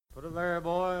Put her there,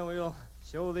 boy, and we'll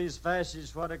show these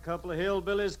fascists what a couple of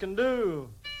hillbillies can do.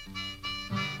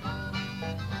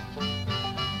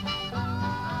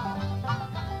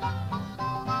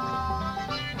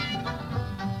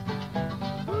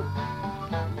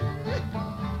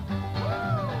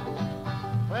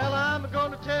 Well, I'm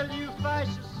going to tell you,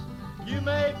 fascists, you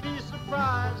may be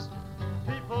surprised.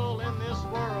 People in this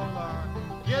world are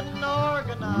getting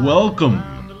organized. Welcome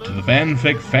to the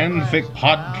Fanfic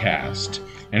Podcast.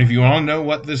 And if you want to know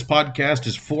what this podcast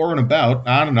is for and about,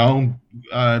 I don't know,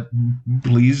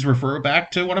 please refer back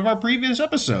to one of our previous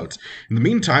episodes. In the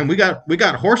meantime, we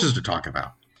got horses to talk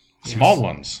about. Small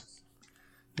ones.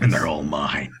 And they're all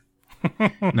mine.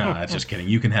 No, that's just kidding.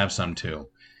 You can have some too.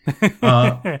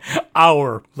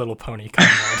 Our Little Pony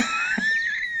Conrad.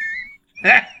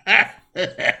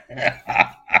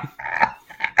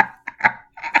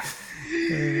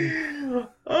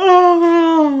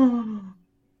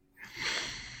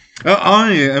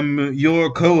 I am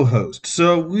your co-host,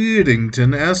 Sir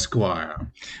Weirdington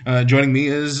Esquire. Joining me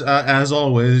is, as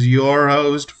always, your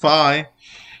host, Fi.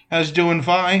 How's doing,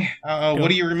 Fi? What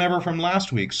do you remember from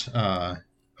last week's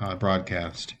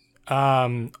broadcast?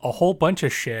 A whole bunch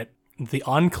of shit. The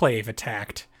Enclave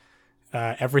attacked.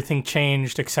 Everything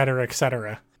changed, etc.,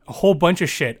 etc. A whole bunch of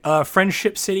shit.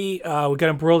 Friendship City, we got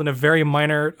embroiled in a very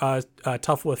minor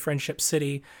tuffle with Friendship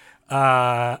City,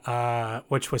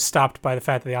 which was stopped by the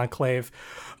fact that the Enclave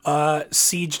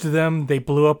sieged them. They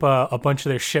blew up a bunch of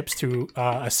their ships through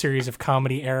a series of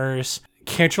comedy errors.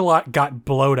 Canterlot got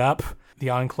blowed up, the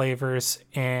Enclavers,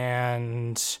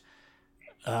 and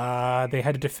they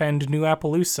had to defend New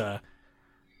Appaloosa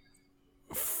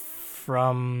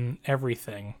from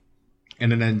everything.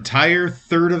 And an entire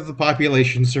third of the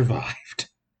population survived.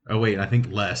 Oh, wait, I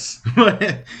think less.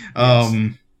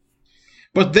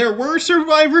 But there were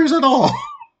survivors at all.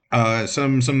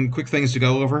 Some quick things to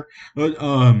go over.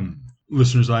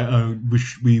 Listeners,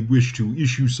 we wish to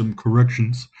issue some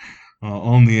corrections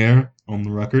on the air, on the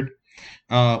record.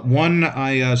 One,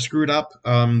 I screwed up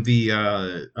the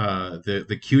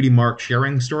Cutie Mark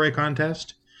sharing story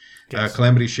contest. Yes.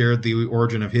 Calamity shared the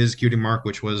origin of his Cutie Mark,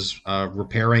 which was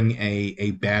repairing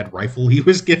a bad rifle he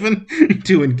was given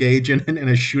to engage in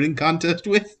a shooting contest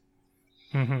with.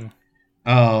 Mm-hmm.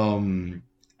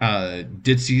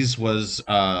 Ditsy's was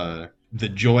the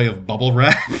joy of bubble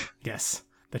wrap. Yes,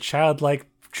 the childlike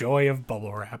joy of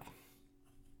bubble wrap.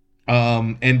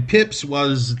 And Pip's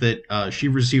was that she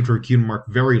received her Cutie Mark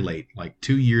very late, like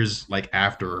 2 years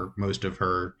after most of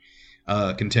her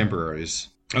contemporaries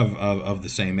of the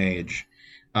same age.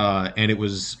 And it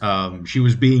was she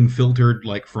was being filtered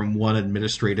from one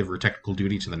administrative or technical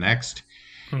duty to the next.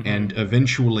 Mm-hmm. And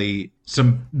eventually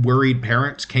some worried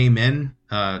parents came in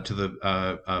to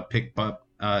the pick-up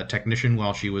technician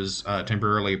while she was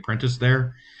temporarily apprenticed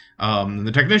there. And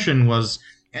the technician was,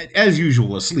 as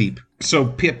usual, asleep. So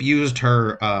Pip used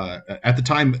her, at the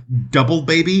time, double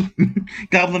baby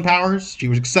goblin powers. She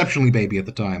was exceptionally baby at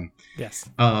the time. Yes.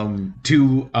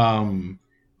 To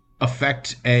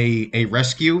effect a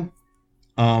rescue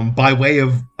by way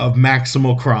of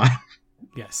maximal crime.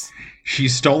 Yes. She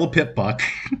stole a pip buck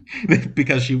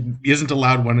because she isn't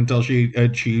allowed one until she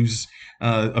achieves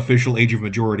official age of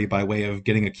majority by way of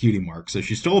getting a Cutie Mark. So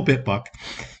she stole a pip buck.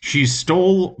 She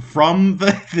stole from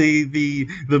the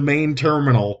main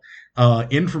terminal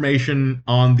information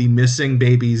on the missing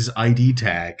baby's ID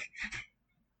tag.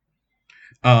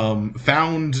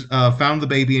 Found the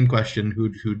baby in question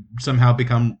who'd somehow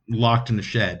become locked in a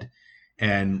shed,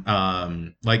 and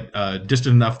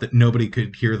distant enough that nobody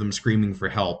could hear them screaming for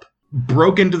help.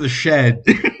 Broke into the shed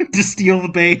to steal the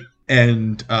baby,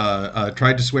 and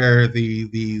tried to swear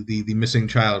the missing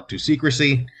child to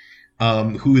secrecy.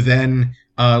 Who then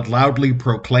loudly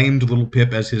proclaimed little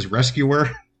Pip as his rescuer.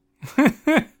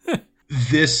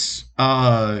 This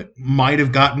might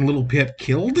have gotten little Pip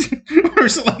killed, or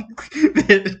something.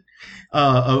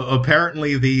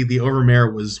 Apparently, the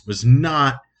Overmare was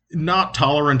not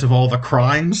tolerant of all the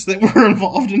crimes that were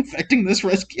involved in effecting this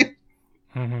rescue.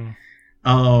 Mm-hmm.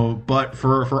 But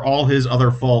for all his other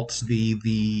faults,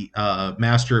 the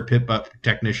master pip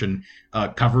technician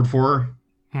covered for her.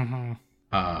 Mm-hmm.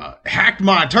 Hacked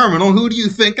my terminal. Who do you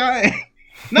think I?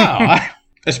 No.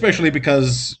 Especially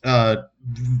because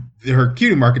her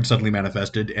Cutie Mark had suddenly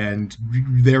manifested, and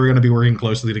they were going to be working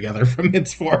closely together from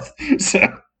henceforth.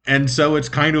 So it's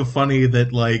kind of funny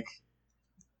that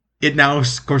it now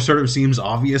sort of seems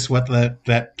obvious what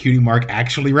that Cutie Mark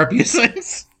actually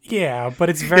represents. Yeah, but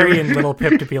it's very in Little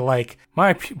Pip to be like,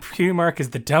 my Cutie Mark is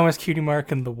the dumbest Cutie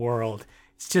Mark in the world.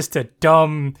 It's just a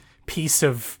dumb piece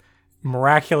of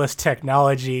miraculous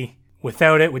technology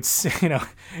Without it, would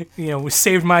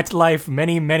saved my life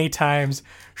many, many times.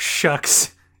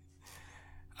 Shucks,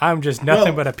 I'm just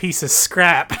nothing but a piece of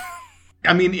scrap.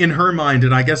 I mean, in her mind,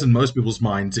 and I guess in most people's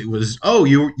minds, it was, oh,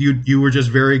 you were just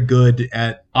very good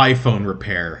at iPhone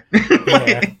repair.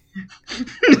 Yeah.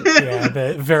 Yeah,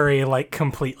 the very, like,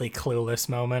 completely clueless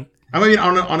moment. I mean,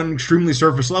 on an extremely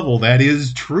surface level, that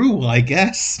is true, I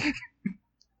guess.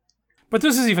 But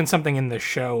this is even something in the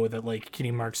show that, like,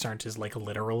 cutie marks aren't as, like,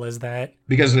 literal as that.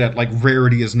 Because of that, like,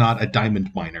 Rarity is not a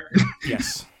diamond miner.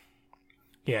 Yes.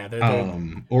 Yeah.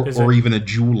 Or even a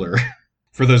jeweler.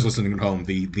 For those listening at home,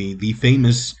 the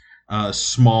famous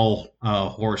small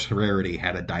horse Rarity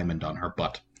had a diamond on her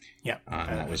butt. Yeah.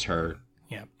 And that was her.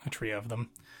 Yeah, a trio of them.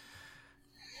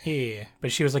 Yeah,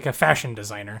 but she was, like, a fashion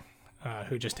designer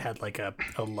who just had, like, a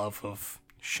love of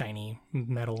shiny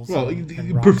metals. Well,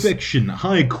 and rocks. perfection,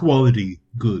 high quality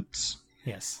goods.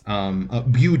 Yes.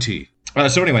 Beauty.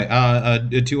 So anyway,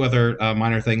 two other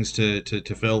minor things to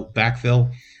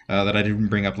backfill that I didn't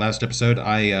bring up last episode.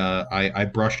 I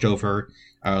brushed over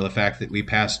the fact that we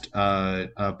passed by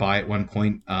at one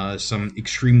point some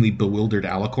extremely bewildered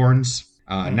alicorns.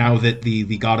 Now that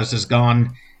the goddess is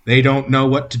gone, they don't know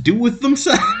what to do with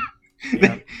themselves.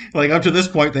 Yeah. Like up to this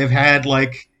point, they've had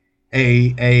like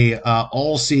a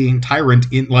all-seeing tyrant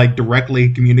in like directly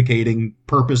communicating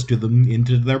purpose to them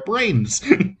into their brains.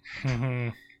 Mm-hmm.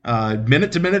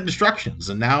 Minute-to-minute instructions,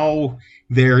 and now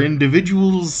they're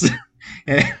individuals.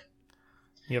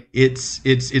 Yep. It's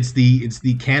the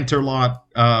Canterlot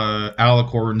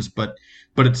alicorns, but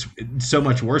it's so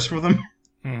much worse for them.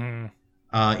 Mm-hmm.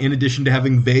 In addition to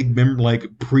having vague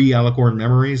pre-alicorn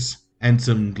memories and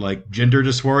some like gender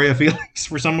dysphoria feelings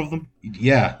for some of them.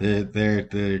 Yeah, they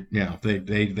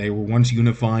were once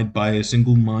unified by a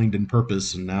single mind and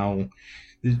purpose, and now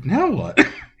what?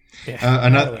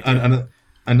 Yeah,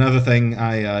 another thing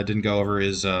I didn't go over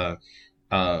is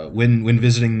when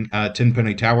visiting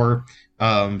Tenpenny Tower,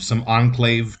 some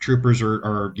Enclave troopers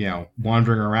are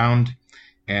wandering around,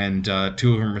 and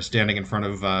two of them are standing in front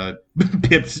of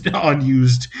Pip's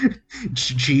unused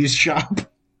cheese shop.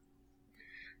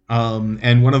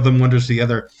 And one of them wonders to the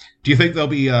other, do you think they'll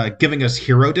be giving us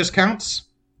hero discounts?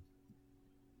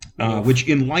 Which,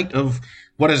 in light of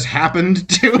what has happened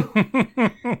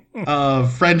to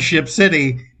Friendship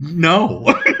City,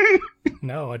 no.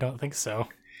 No, I don't think so.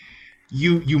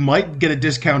 You might get a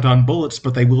discount on bullets,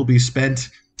 but they will be spent.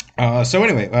 So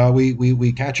anyway,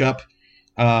 we catch up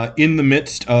in the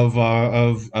midst of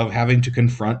having to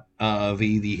confront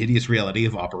the hideous reality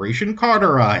of Operation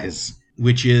Carterize,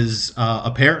 which is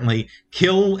apparently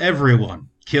kill everyone,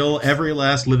 kill every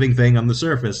last living thing on the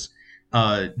surface,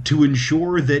 to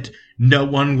ensure that no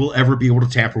one will ever be able to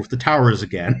tamper with the towers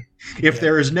again. If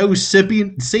there is no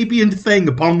sapient thing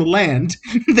upon the land,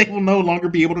 they will no longer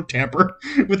be able to tamper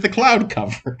with the cloud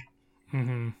cover.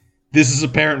 Mm-hmm. This is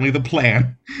apparently the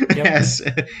plan, Yep.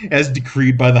 as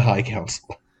decreed by the High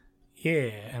Council.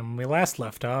 Yeah, and we last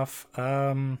left off.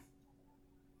 Well,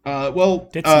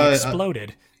 Ditzy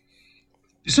exploded.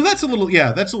 So that's a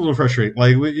little frustrating.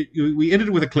 Like we ended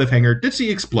with a cliffhanger.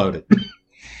 Ditzy exploded.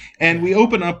 And we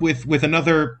open up with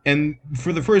another, and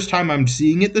for the first time I'm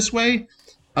seeing it this way,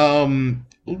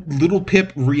 Little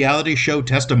Pip reality show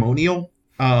testimonial.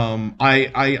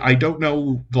 I don't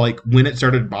know like when it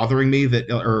started bothering me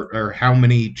that or how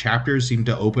many chapters seem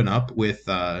to open up with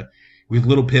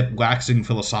Little Pip waxing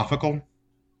philosophical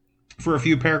for a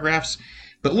few paragraphs.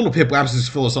 But Little Pip waxes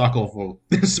philosophical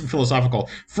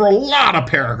for a lot of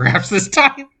paragraphs this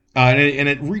time. And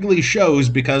it really shows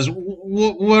because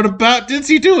what about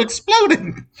Ditzy 2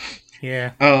 exploding?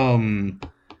 Yeah.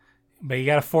 But you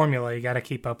got a formula. You got to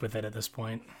keep up with it at this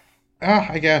point.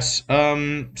 I guess.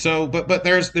 So, but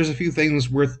there's a few things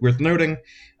worth noting.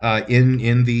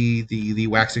 In the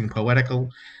waxing poetical,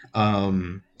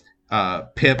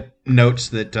 Pip notes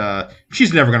that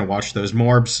she's never going to watch those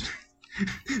Morbs.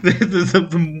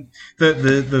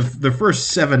 The first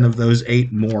 7 of those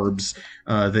 8 Morbs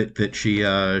that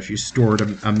she stored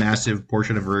a massive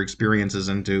portion of her experiences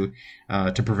into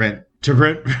to prevent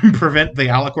the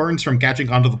alicorns from catching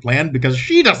onto the plan, because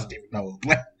she doesn't even know the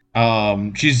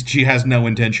plan. She has no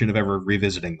intention of ever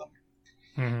revisiting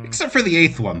them, except for the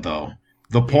 8th one, though,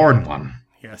 the porn one.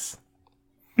 Yes.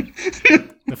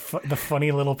 the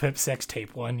funny Little Pip sex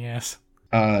tape one. Yes.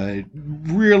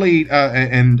 Really,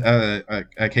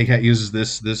 KCAT uses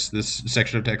this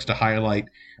section of text to highlight,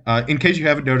 in case you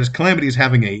haven't noticed, Calamity is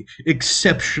having a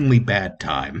exceptionally bad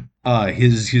time.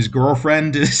 His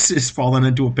girlfriend is fallen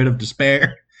into a pit of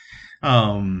despair,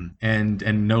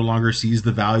 and no longer sees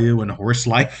the value in horse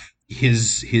life.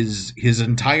 his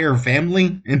entire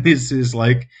family and his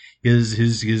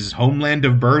homeland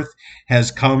of birth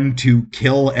has come to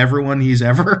kill everyone he's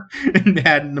ever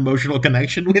had an emotional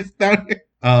connection with down here.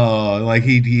 Like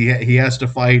he has to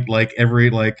fight like every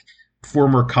like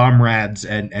former comrades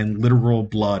and literal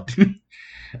blood.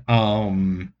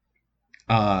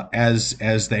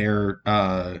 As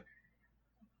they're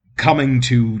coming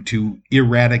to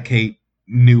eradicate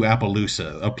New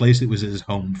Appaloosa, a place that was his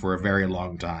home for a very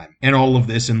long time, and all of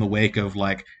this in the wake of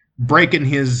like breaking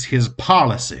his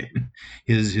policy,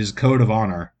 his code of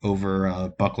honor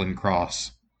over Buckland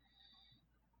Cross.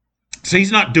 So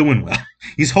he's not doing well.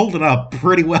 He's holding up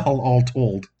pretty well, all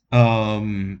told.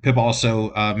 Pip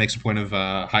also makes a point of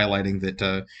highlighting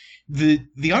that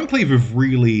the Enclave have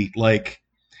really like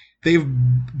they've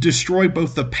destroyed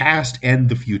both the past and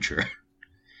the future.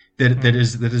 That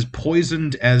is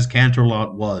poisoned as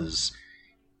Canterlot was.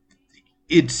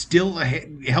 It still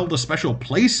held a special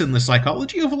place in the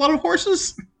psychology of a lot of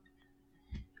horses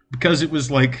because it was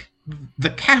like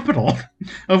the capital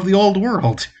of the old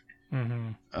world.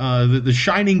 Mm-hmm. The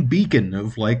shining beacon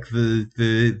of like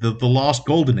the lost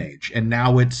golden age, and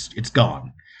now it's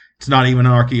gone. It's not even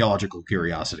an archaeological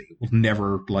curiosity. It will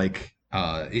never like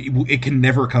it can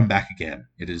never come back again.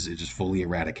 It is fully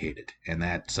eradicated, and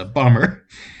that's a bummer.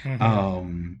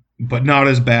 Mm-hmm. But not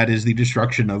as bad as the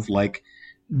destruction of like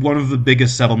one of the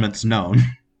biggest settlements known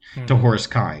mm-hmm. to horse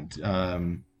kind,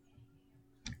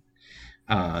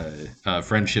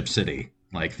 Friendship City.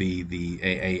 Like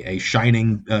a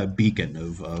shining beacon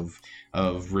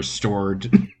of restored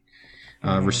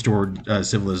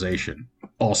civilization,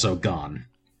 also gone.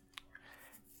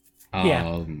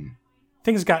 Yeah,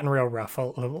 things gotten real rough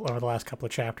over the last couple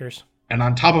of chapters. And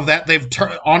on top of that, they've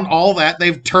turned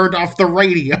off the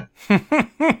radio.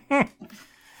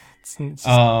 It's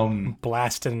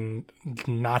blasting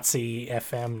Nazi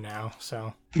FM now,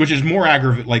 so. Which is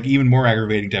even more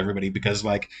aggravating to everybody because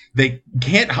like they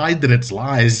can't hide that it's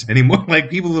lies anymore. Like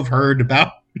people have heard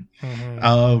about.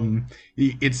 Mm-hmm.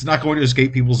 It's not going to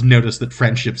escape people's notice that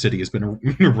Friendship City has been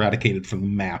eradicated from the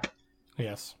map.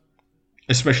 Yes.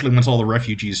 Especially once all the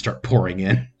refugees start pouring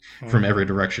in mm-hmm. from every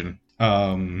direction.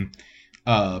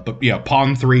 But yeah,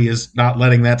 Pawn 3 is not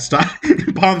letting that stop.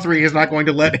 Pawn 3 is not going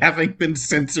to let having been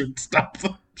censored stop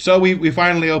them. So we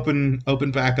finally open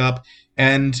back up,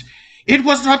 and it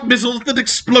was not missiles that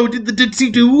exploded the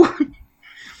Ditsy-Doo,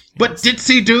 but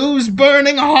Ditsy-Doo's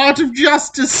burning heart of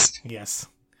justice. Yes.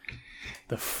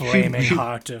 The flaming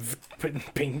heart of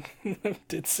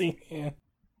Ditsy. Yeah.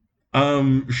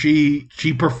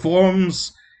 She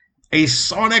performs a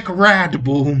sonic rad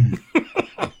boom.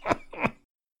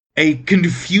 A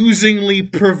confusingly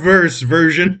perverse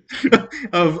version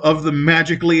of the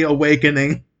magically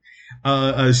awakening,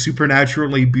 a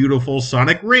supernaturally beautiful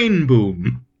sonic rain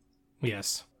boom.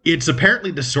 Yes. It's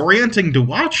apparently disorienting to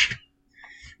watch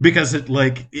because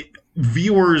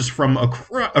viewers from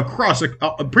across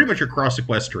pretty much across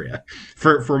Equestria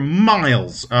for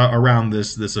miles around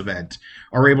this event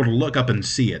are able to look up and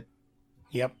see it.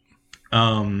 Yep.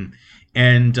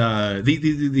 And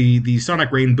the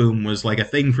Sonic Rain Boom was like a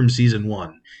thing from season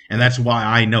 1, and that's why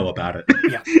I know about it.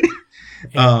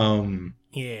 Yeah.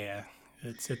 Yeah.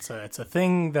 It's a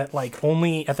thing that like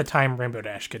only at the time Rainbow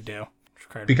Dash could do.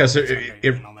 Because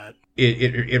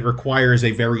it requires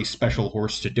a very special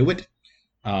horse to do it.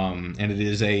 And it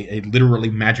is a literally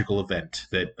magical event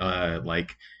that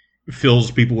like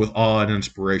fills people with awe and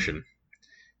inspiration.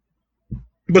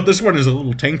 But this one is a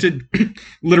little tainted,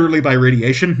 literally by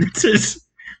radiation.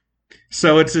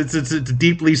 So it's a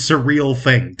deeply surreal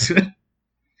thing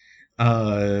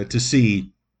to see.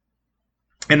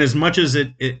 And as much as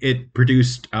it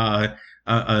produced light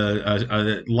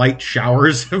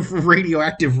showers of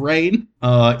radioactive rain,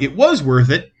 it was worth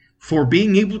it for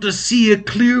being able to see a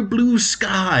clear blue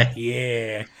sky.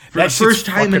 Yeah, for the first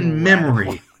time in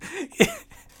memory.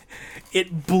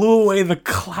 It blew away the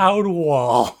cloud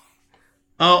wall.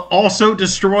 Also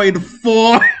destroyed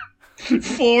four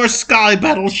sky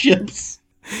battleships.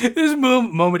 This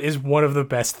moment is one of the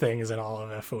best things in all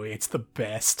of FOE. It's the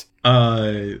best.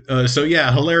 So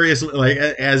yeah, hilarious. Like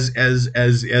as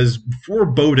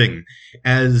foreboding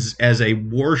as a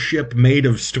warship made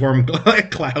of storm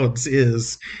clouds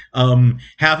is,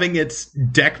 having its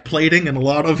deck plating and a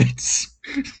lot of its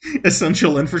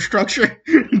essential infrastructure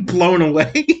blown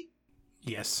away.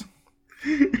 Yes.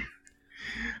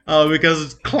 Because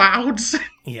it's clouds.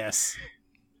 Yes.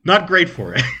 Not great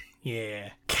for it. Yeah.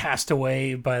 Cast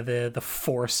away by the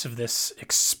force of this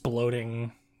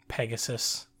exploding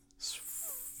Pegasus. It's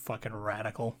fucking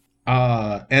radical.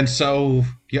 And so,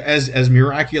 as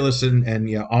miraculous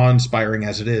and awe-inspiring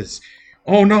as it is,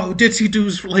 Oh no,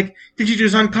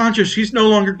 Ditsy-Do's unconscious. She's no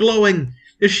longer glowing.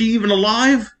 Is she even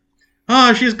alive?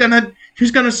 Ah, she's gonna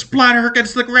splatter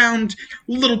against the ground.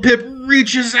 Little Pip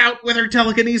reaches out with her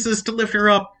telekinesis to lift her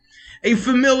up. A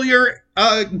familiar,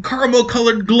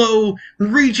 caramel-colored glow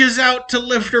reaches out to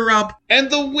lift her up. And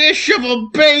the wish of a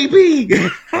baby!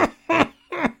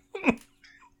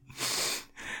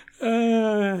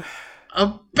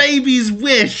 A baby's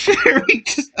wish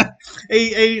reaches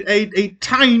a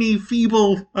tiny,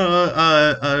 feeble,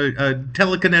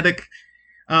 telekinetic,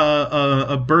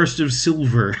 a burst of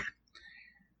silver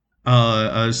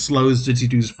slows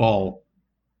Ditsy-Do's fall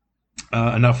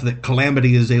enough that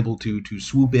Calamity is able to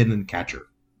swoop in and catch her.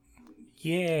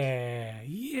 Yeah.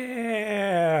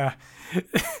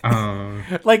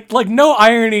 Like no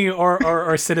irony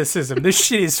or cynicism. This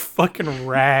shit is fucking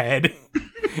rad.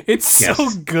 It's so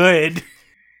good.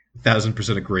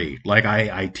 1000% agree. Like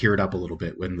I teared up a little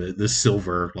bit when the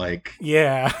silver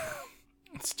Yeah.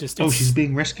 She's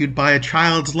being rescued by a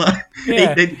child's love.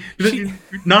 Yeah,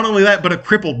 not only that, but a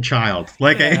crippled child,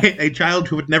 a child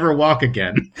who would never walk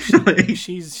again.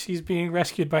 she's being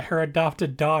rescued by her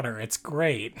adopted daughter. It's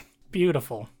great,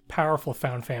 beautiful, powerful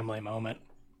found family moment.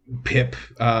 Pip,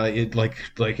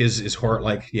 his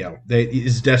heart,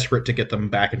 is desperate to get them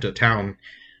back into town,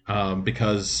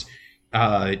 because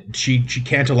she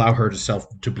can't allow herself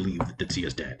to believe that Ditsy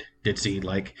is dead. Ditsy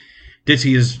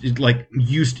is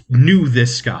knew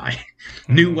this guy,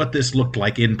 knew what this looked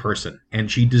like in person, and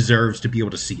she deserves to be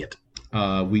able to see it.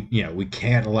 We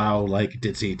can't allow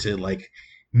Ditsy to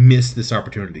miss this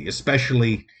opportunity,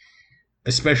 especially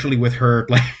with her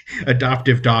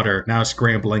adoptive daughter now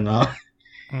scrambling up.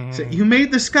 So, you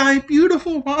made the sky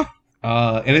beautiful, huh?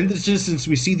 And in this instance,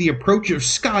 we see the approach of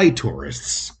sky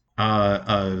tourists.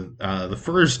 The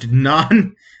first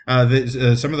some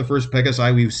of the first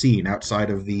Pegasi we've seen outside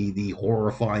of the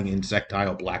horrifying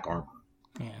insectile black armor.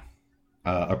 Yeah.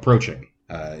 Approaching.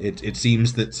 It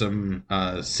seems that some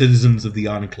citizens of the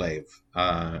Enclave,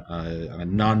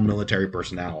 non-military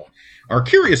personnel, are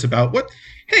curious about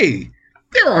hey,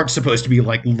 there aren't supposed to be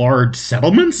large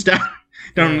settlements down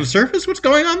on the surface. What's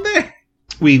going on there?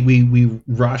 We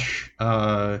rush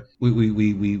rush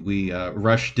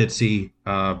Ditsy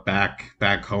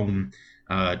back home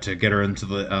to get her into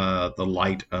the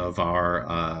light of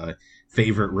our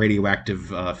favorite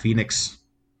radioactive phoenix,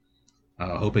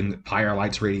 hoping that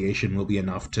Pyrelight's radiation will be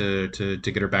enough to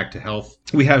get her back to health.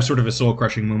 We have sort of a soul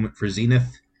crushing moment for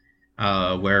Zenith,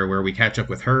 where we catch up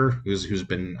with her, who's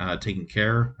been taking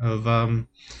care of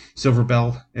Silver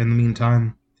Bell in the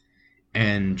meantime.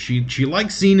 And she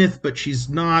likes Zenith, but she's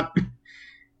not.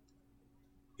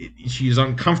 She's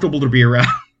uncomfortable to be around.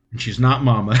 And she's not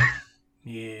Mama.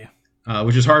 Yeah.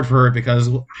 Which is hard for her because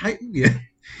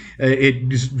it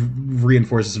just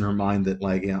reinforces in her mind that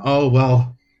oh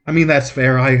well, I mean that's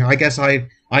fair. I guess I'm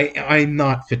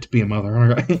not fit to be a mother. All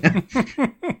right.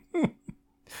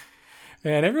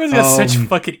 Man, everyone's got such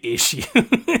fucking issues.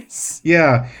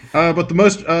 Yeah, but the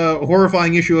most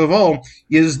horrifying issue of all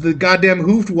is the goddamn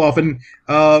Hoofdwaffen.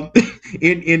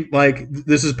 In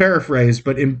this is paraphrased,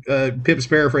 but in Pip's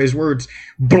paraphrased words,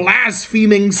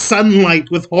 blaspheming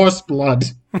sunlight with horse blood.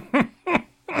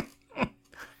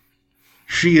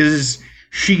 She is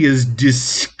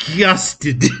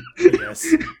disgusted. Yes.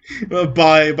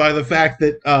 by the fact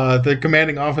that the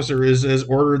commanding officer has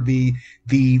ordered the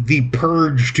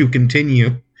purge to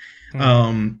continue.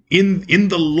 In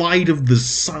the light of the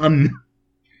sun.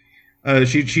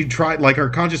 She tried, her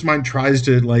conscious mind tries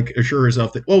to assure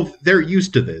herself that they're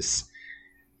used to this,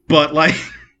 but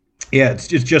it's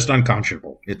just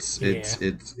unconscionable. It's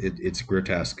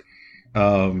grotesque.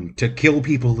 To kill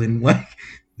people in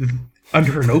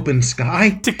under an open sky,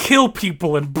 to kill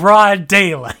people in broad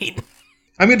daylight.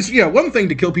 I mean, it's one thing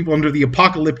to kill people under the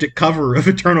apocalyptic cover of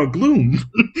Eternal Gloom.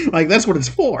 That's what it's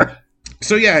for.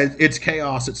 So yeah, it's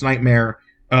chaos, it's nightmare.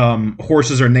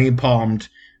 Horses are napalmed.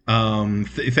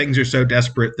 Things are so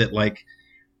desperate that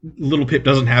Little Pip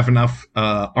doesn't have enough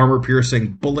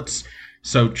armor-piercing bullets,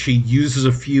 so she uses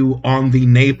a few on the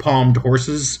napalmed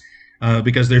horses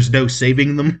because there's no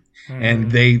saving them,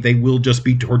 and they will just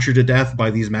be tortured to death by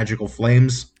these magical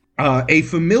flames. A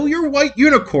familiar white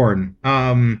unicorn,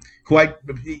 who I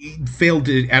failed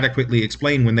to adequately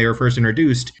explain when they were first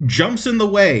introduced, jumps in the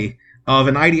way of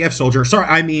an IDF soldier. Sorry,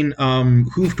 I mean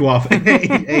Hoofdwaffen,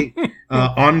 a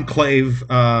Enclave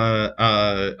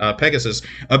Pegasus,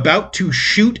 about to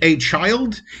shoot a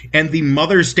child, and the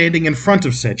mother standing in front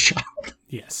of said child.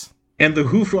 Yes. And the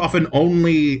Hoofdwaffen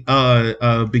only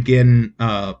begin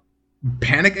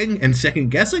panicking and second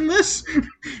guessing this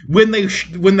when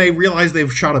they realize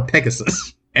they've shot a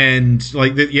Pegasus. and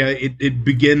like it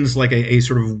begins like a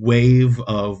sort of wave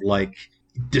of like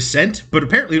dissent, but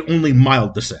apparently only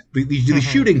mild dissent. The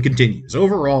shooting continues.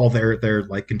 Overall, they're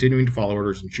like continuing to follow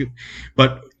orders and shoot,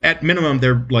 but at minimum,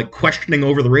 they're like questioning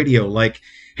over the radio, like,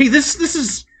 "Hey, this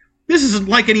isn't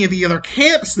like any of the other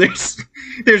camps.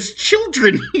 There's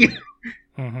children here.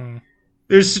 Mm-hmm.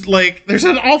 There's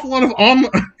an awful lot of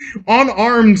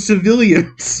unarmed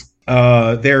civilians."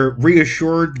 They're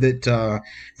reassured that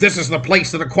this is the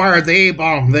place that acquired the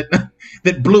A-bomb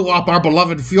that blew up our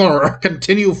beloved Fuhrer.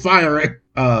 Continue firing.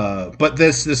 But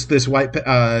this white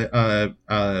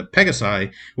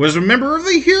Pegasi was a member of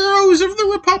the Heroes of the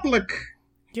Republic.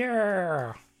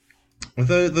 Yeah.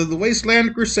 The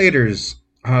Wasteland Crusaders.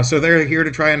 So they're here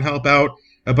to try and help out.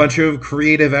 A bunch of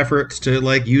creative efforts to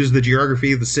like use the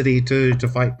geography of the city to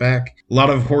fight back. A lot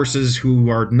of horses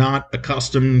who are not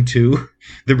accustomed to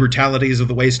the brutalities of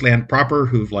the wasteland proper,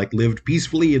 who've like lived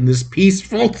peacefully in this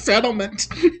peaceful settlement.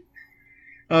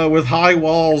 With high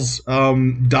walls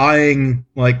dying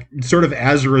like sort of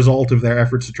as a result of their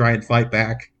efforts to try and fight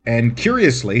back. And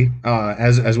curiously,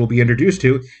 as we'll be introduced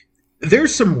to,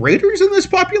 there's some raiders in this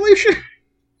population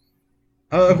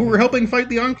who are helping fight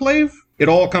the Enclave. It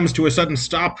all comes to a sudden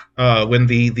stop when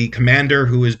the commander,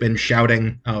 who has been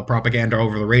shouting propaganda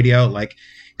over the radio, like,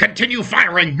 "Continue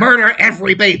firing, murder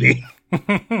every baby,"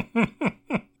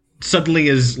 suddenly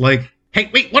is like, "Hey,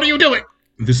 wait, what are you doing?"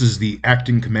 This is the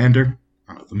acting commander.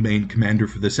 The main commander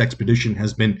for this expedition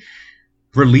has been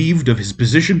relieved of his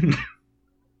position.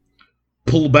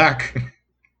 Pull back.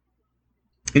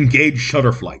 Engage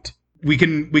shutter flight. We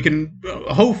can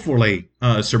hopefully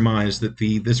surmise that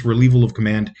this relieval of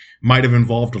command might have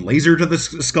involved a laser to the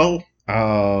skull.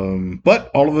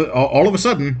 But all of a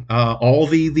sudden, all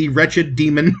the wretched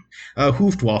demon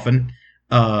Hoofdwaffen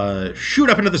shoot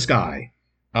up into the sky.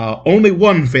 Only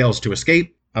one fails to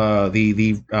escape.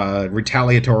 The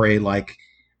retaliatory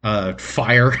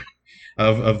fire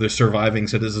of the surviving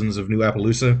citizens of New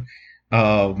Appaloosa,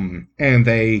 and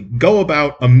they go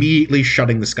about immediately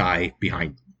shutting the sky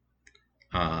behind them.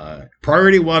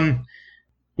 Priority 1,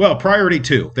 well, priority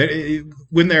 2.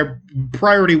 When they're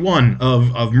priority 1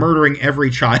 of murdering every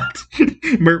child,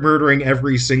 murdering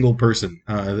every single person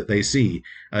that they see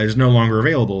is no longer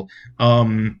available.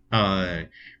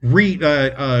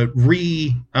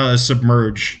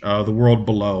 Submerge the world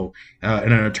below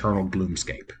in an eternal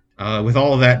gloomscape. With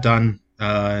all of that done,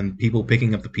 and people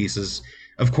picking up the pieces,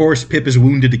 of course, Pip is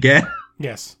wounded again.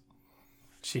 Yes,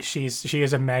 she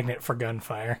is a magnet for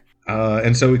gunfire.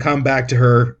 And so we come back to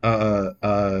her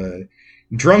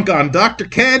drunk on Dr.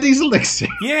 Candy's elixir.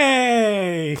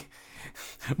 Yay!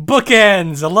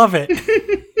 Bookends! I love it.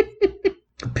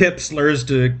 Pip slurs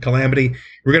to Calamity,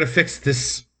 "We're gonna fix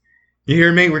this. You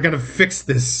hear me? We're gonna fix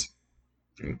this."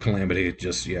 And Calamity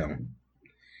just,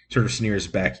 sort of sneers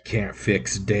back, "You can't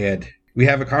fix dead." We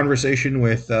have a conversation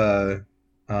with the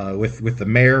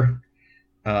mayor,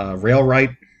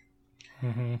 Railright,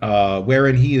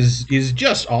 wherein he is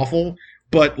just awful,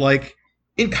 but like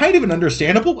in kind of an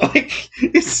understandable, like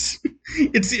it's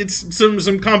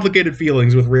some complicated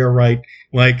feelings with Railright.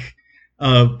 Like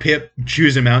Pip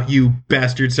chews him out, "You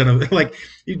bastard son of," like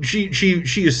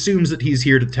she assumes that he's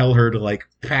here to tell her to like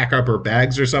pack up her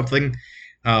bags or something,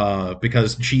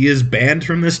 because she is banned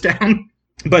from this town.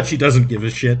 But she doesn't give a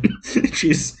shit.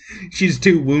 she's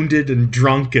too wounded and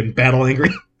drunk and battle angry.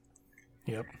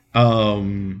 Yep.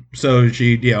 So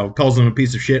she, calls him a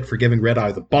piece of shit for giving Red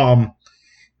Eye the bomb.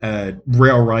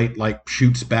 Railright, like,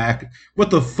 shoots back.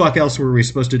 "What the fuck else were we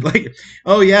supposed to, like,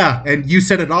 oh yeah, and you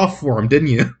set it off for him, didn't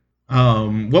you?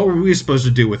 What were we supposed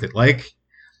to do with it? Like,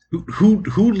 who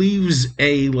leaves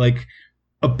a, like,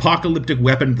 apocalyptic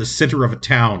weapon at the center of a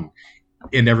town?"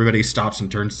 And everybody stops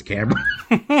and turns the camera.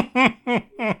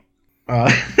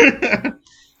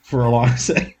 For a long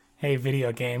second. Hey,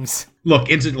 video games. Look,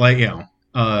 instantly,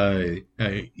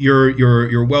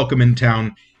 you're welcome in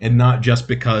town, and not just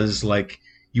because like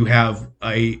you have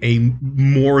a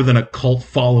more than a cult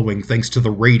following thanks to the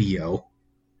radio.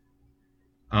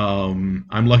 I'm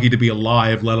lucky to be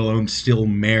alive, let alone still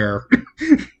mayor,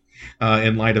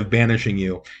 in light of banishing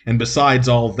you. And besides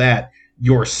all that,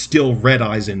 you're still Red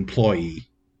Eye's employee.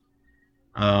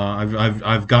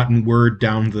 I've gotten word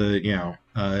down the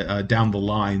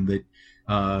line that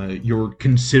you're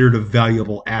considered a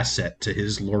valuable asset to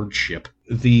his lordship.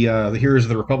 The Heroes of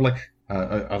the Republic,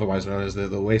 otherwise known as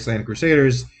the Wasteland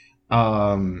Crusaders,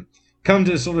 come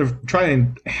to sort of try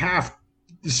and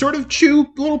sort of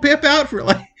chew little Pip out for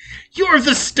like, "You're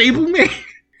the stableman.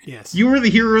 Yes. You were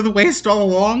the hero of the waste all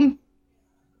along.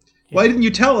 Why didn't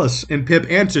you tell us?" And Pip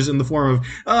answers in the form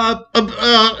of,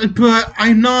 but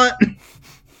I'm not.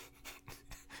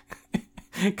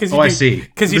 Because I see.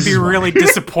 Because you'd This be is why. really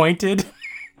disappointed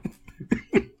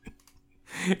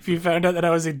if you found out that I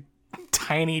was a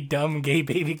tiny, dumb, gay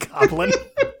baby goblin.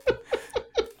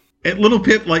 And little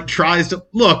Pip like tries to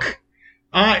look.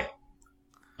 I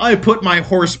put my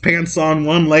horse pants on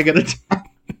one leg at a time.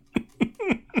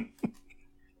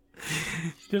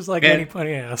 Just like And-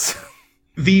 anybody else.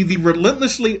 The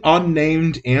relentlessly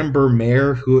unnamed amber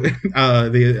mare, who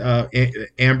the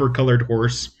amber colored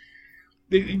horse.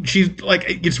 She's like,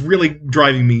 it's really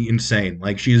driving me insane.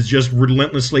 Like, she is just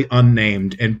relentlessly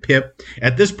unnamed, and Pip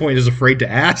at this point is afraid to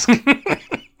ask.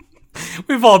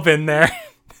 We've all been there.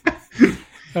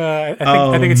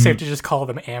 I think it's safe to just call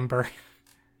them Amber.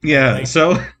 Yeah, Like-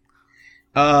 so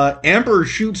Amber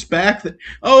shoots back that,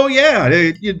 oh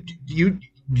yeah, you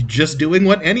just doing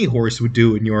what any horse would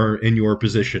do in your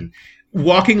position,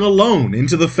 walking alone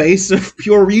into the face of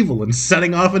pure evil and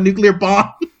setting off a nuclear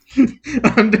bomb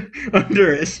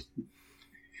under it,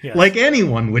 Yes. like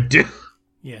anyone would do.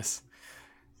 Yes.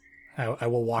 I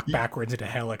will walk backwards into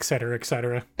hell, etc.,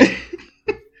 etc.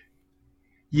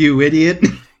 You idiot!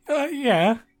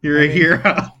 Yeah. You're a hero.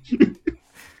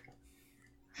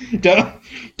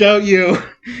 Don't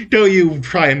you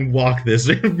try and walk this,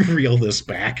 reel this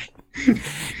back.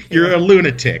 You're a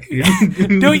lunatic.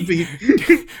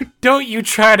 Don't you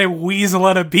try to weasel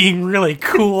out of being really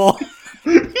cool.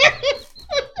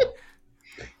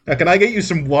 Now, can I get you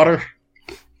some water?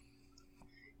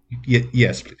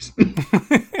 Yes, please.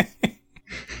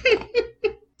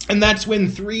 And that's when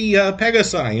three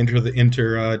Pegasi enter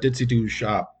Ditsy Doo's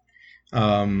shop,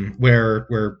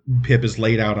 where Pip is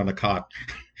laid out on a cot,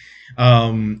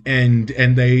 and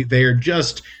they are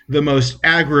just the most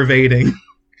aggravating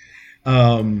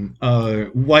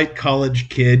white college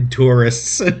kid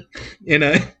tourists in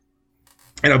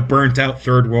a burnt out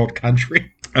third world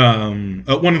country.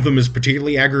 One of them is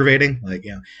particularly aggravating. Like,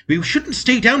 yeah, we shouldn't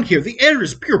stay down here. The air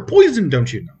is pure poison,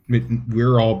 don't you know?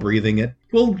 We're all breathing it.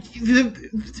 Well,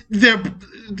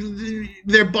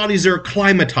 their bodies are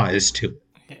acclimatized to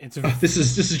it. This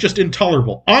is just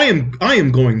intolerable. I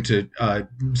am going to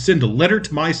send a letter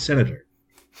to my senator.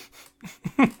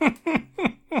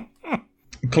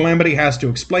 Calamity has to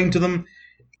explain to them,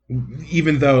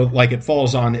 even though like it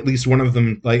falls on at least one of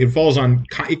them, like it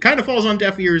kind of falls on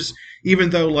deaf ears, even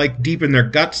though like deep in their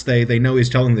guts they know he's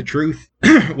telling the truth.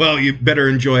 Well, you better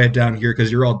enjoy it down here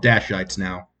because you're all Dashites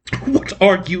now. What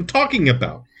are you talking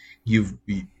about?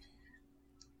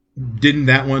 Didn't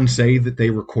that one say that they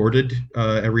recorded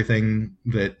everything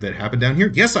that happened down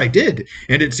here? Yes, I did,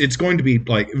 and it's going to be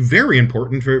like very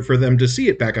important for them to see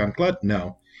it back on Glut.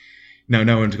 No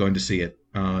one's going to see it.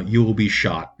 You will be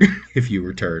shot if you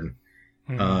return.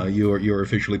 You're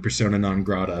officially persona non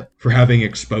grata for having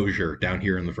exposure down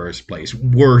here in the first place.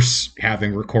 Worse,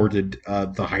 having recorded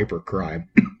the hypercrime.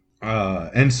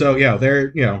 And so, yeah,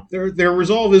 their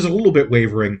resolve is a little bit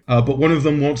wavering, but one of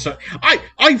them won't stop.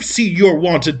 I see your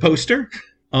wanted poster,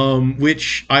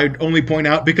 which I'd only point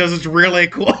out because it's really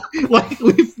cool. Like,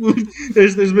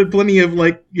 there's been plenty of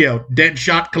like,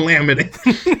 Deadshot Calamity.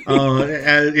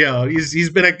 He's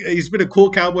been a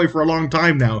cool cowboy for a long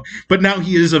time now, but now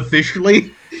he is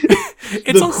officially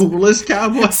the coolest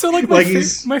cowboy. So like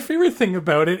my favorite thing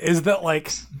about it is that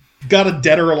like. Got a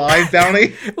dead or alive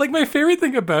bounty. Like my favorite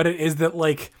thing about it is that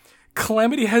like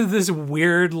Calamity has this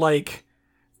weird like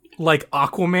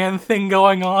Aquaman thing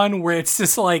going on where it's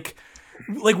just like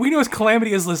we know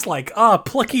Calamity is this like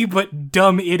plucky but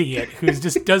dumb idiot who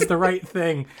just does the right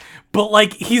thing, but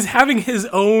like he's having his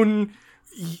own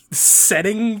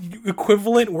setting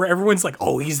equivalent where everyone's like,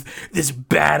 oh, he's this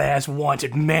badass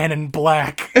wanted man in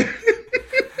black.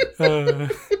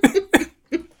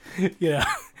 Yeah.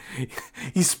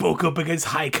 He spoke up against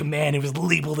high command and was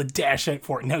labeled a Dashite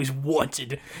for it. Now he's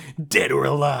wanted, dead or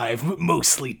alive,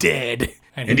 mostly dead.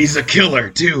 And he's a killer,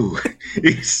 too.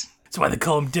 That's why they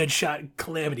call him Deadshot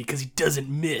Calamity, because he doesn't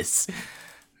miss.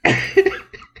 Like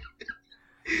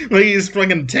he's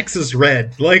fucking Texas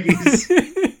Red. Like he's...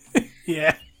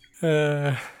 Yeah.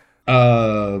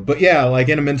 But yeah, like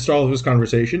in amidst all of this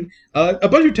conversation, a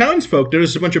bunch of townsfolk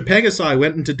noticed a bunch of Pegasi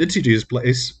went into Ditsy's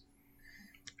place.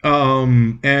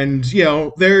 And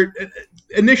they're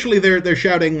initially they're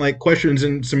shouting like questions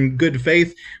in some good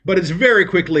faith, but it's very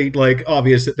quickly like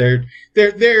obvious that they're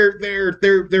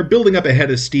building up a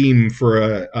head of steam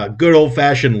for a good old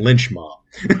fashioned lynch mob.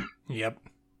 Yep.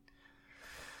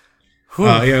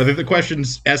 The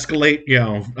questions escalate.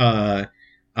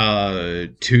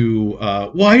 To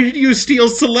why did you steal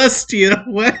Celestia?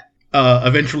 What?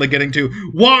 Eventually getting to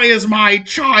why is my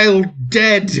child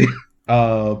dead?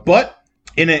 But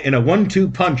in a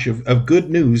 1-2 punch of good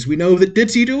news, we know that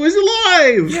Ditzy Doo is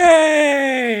alive.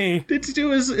 Yay! Ditzy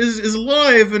Doo is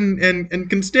alive and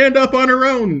can stand up on her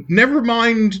own. Never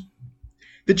mind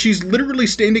that she's literally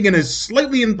standing in a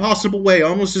slightly impossible way,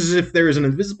 almost as if there is an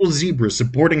invisible zebra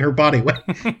supporting her body weight.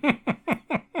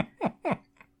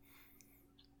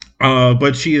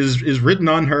 But she is written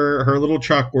on her little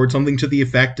chalkboard something to the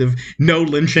effect of "No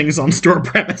lynchings on store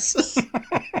premises."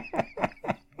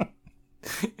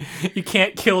 You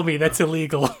can't kill me. That's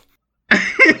illegal.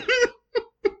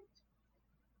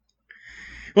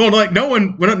 Well, like no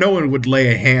one would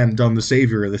lay a hand on the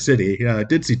savior of the city,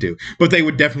 Ditzy Doo, but they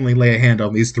would definitely lay a hand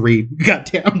on these 3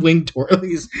 goddamn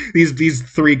these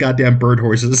 3 goddamn bird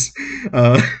horses,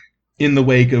 in the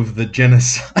wake of the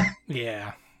genocide.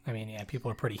 Yeah, I mean, yeah,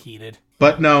 people are pretty heated.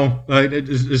 But no,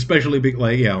 especially big,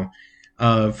 like,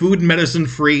 food and medicine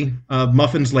free.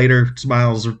 Muffins later,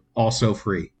 smiles are also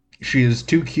free. She is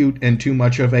too cute and too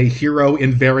much of a hero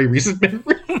in very recent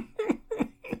memory.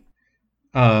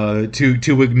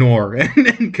 To ignore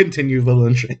and continue the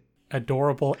lynching.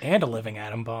 Adorable and a living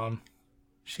atom bomb.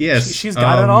 Yes, she's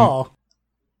got it all.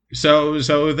 So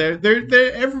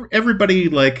everybody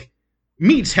like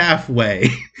meets halfway,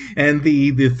 and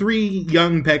the 3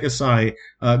 young Pegasi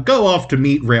go off to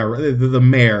meet the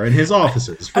mayor and his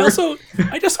officers.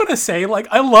 I just want to say, like,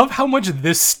 I love how much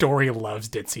this story loves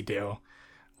Ditzy Doo.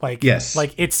 Like, yes,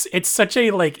 like it's such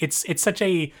a it's such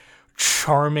a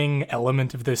charming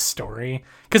element of this story,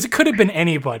 because it could have been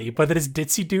anybody, but that it's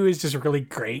Ditzy Doo is just really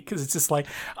great, because it's just like,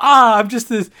 I'm just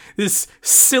this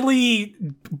silly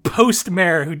post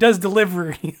mayor who does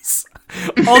deliveries.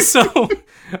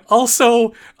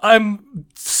 also I'm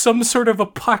some sort of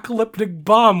apocalyptic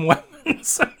bomb weapon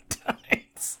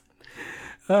sometimes.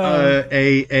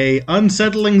 A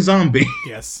unsettling zombie.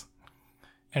 Yes,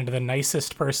 and the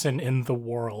nicest person in the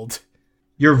world.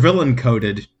 You're villain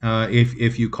coded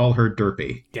if you call her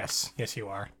derpy. Yes, you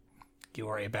are. You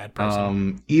are a bad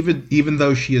person. Even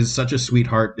though she is such a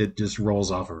sweetheart, it just rolls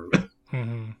off of her.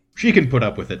 Mm-hmm. She can put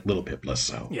up with it, Little Pip less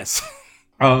so. Yes.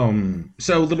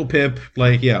 So Little Pip,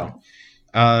 like,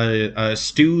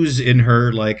 stews in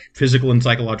her like physical and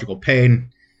psychological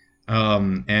pain,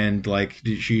 and like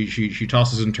she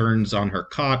tosses and turns on her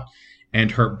cot, and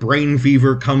her brain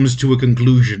fever comes to a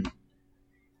conclusion.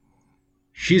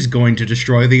 She's going to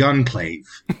destroy the Enclave.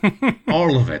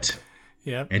 All of it.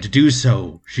 Yep. And to do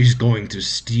so, she's going to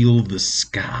steal the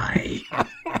sky.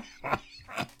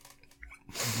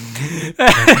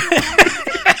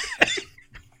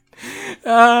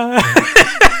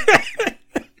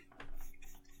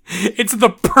 It's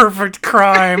the perfect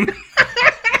crime.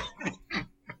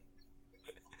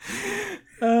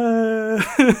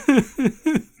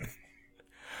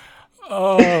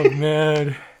 Oh,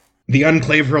 man. The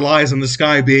Enclave relies on the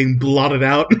sky being blotted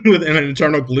out with an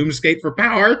eternal gloomscape for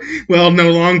power. Well,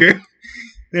 no longer.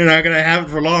 They're not gonna have it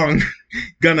for long.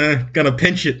 Gonna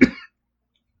pinch it.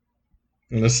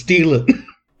 Gonna steal it.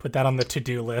 Put that on the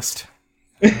to-do list.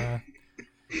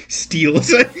 Steal.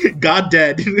 God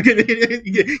dead.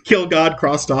 Kill God,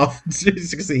 crossed off.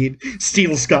 Succeed.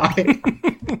 Steal sky.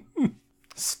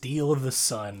 Steal the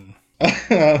sun.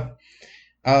 So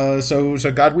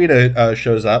Godwita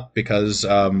shows up because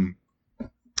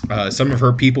some of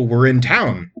her people were in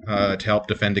town to help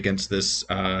defend against this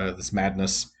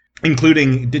madness,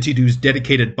 including Ditzy Doo's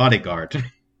dedicated bodyguard,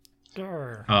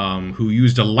 who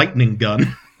used a lightning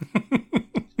gun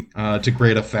to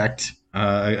great effect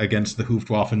against the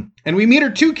Hoofdwaffen. And we meet her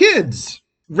 2 kids,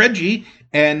 Reggie,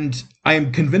 and I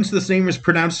am convinced this name is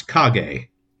pronounced Kage.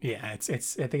 Yeah, it's.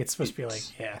 I think it's supposed to be like,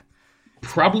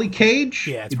 probably Cage.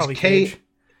 Yeah, it's probably Cage.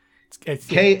 It's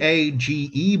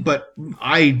Kage, but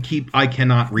I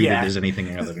cannot read it as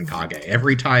anything other than Kage.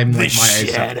 Every time, like, my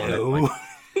eyes set on it. Like,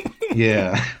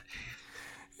 yeah.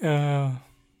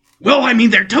 Well, I mean,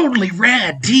 they're totally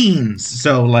rad teens.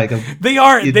 So, like, they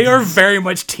are very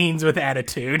much teens with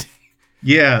attitude.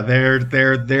 Yeah,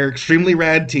 they're extremely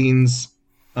rad teens.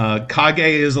 Kage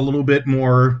is a little bit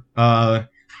more.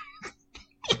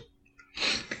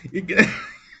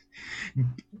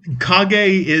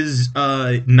 Kage is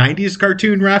 90s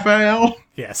cartoon Raphael.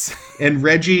 Yes. And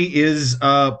Reggie is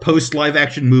post live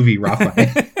action movie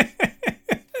Raphael.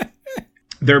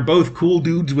 They're both cool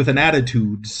dudes with an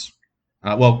attitudes.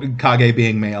 Well, Kage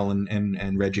being male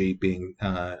and Reggie being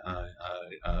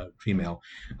female.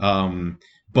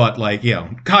 But, like,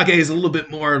 Kage is a little bit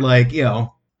more, like,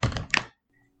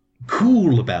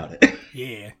 cool about it.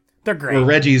 Yeah. They're great. Where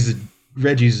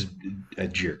Reggie's a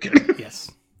jerk. Yes.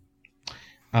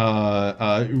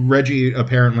 Reggie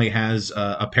apparently has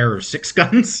a pair of 6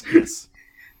 guns. Yes.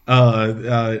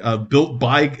 Built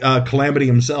by Calamity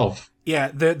himself.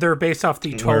 Yeah, they're based off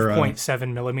the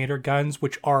 12.7 millimeter guns,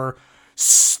 which are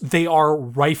they are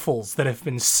rifles that have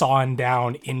been sawn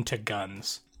down into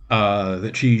guns.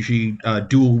 That she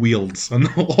dual wields on the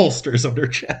holsters of her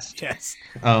chest. Yes,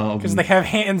 because they have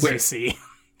hands. You see,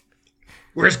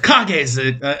 whereas Kage's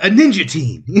a ninja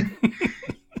teen.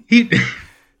 He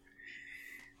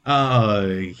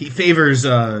favors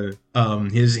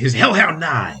his hellhound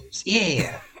knives.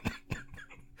 Yeah.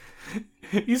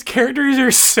 These characters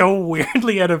are so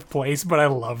weirdly out of place, but I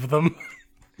love them.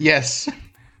 Yes.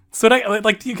 So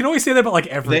like you can always say that about like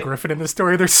every Griffin in the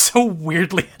story. They're so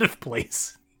weirdly out of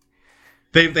place.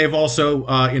 They've also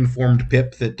informed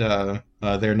Pip that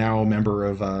they're now a member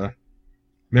of the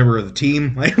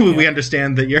team. Like we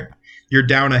understand that you're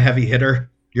down a heavy hitter.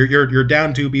 You're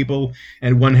down 2 people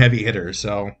and 1 heavy hitter.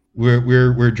 So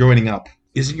we're joining up.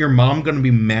 Isn't your mom going to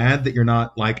be mad that you're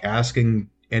not like asking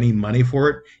any money for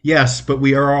it? Yes, but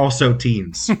we are also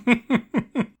teens.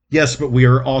 Yes, but we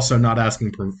are also not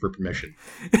asking for permission.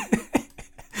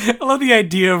 I love the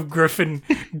idea of Griffin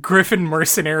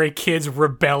mercenary kids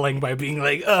rebelling by being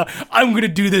like, I'm gonna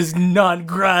do this non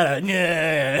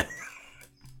grata.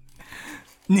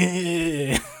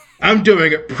 Nah. I'm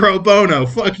doing it pro bono.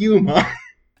 Fuck you, Mom.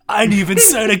 I didn't even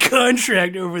sign a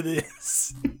contract over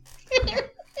this.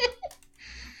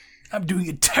 I'm doing it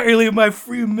entirely of my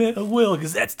free will,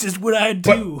 because that's just what I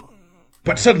do.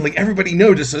 But suddenly everybody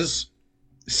notices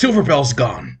Silverbell's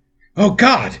gone. Oh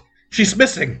God, she's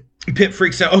missing. Pip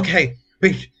freaks out. Okay,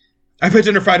 wait, I've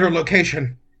identified her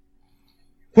location.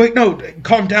 Wait, no,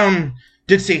 calm down,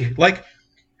 Ditzy. Like,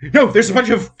 no, there's a bunch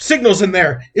of signals in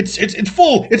there. It's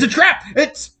full. It's a trap.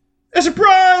 It's a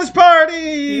surprise party.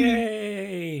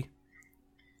 Yay!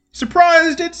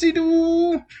 Surprise, Ditzy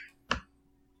Doo.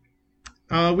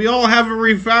 We all have a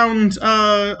refound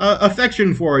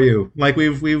affection for you. Like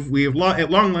we've at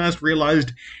long last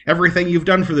realized everything you've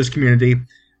done for this community,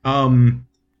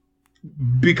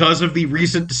 because of the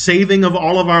recent saving of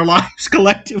all of our lives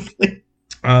collectively.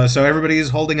 So everybody is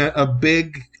holding a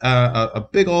big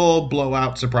old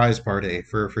blowout surprise party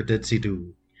for Ditzy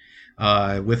Doo,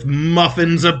 with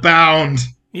muffins abound.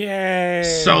 Yay!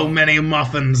 So many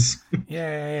muffins.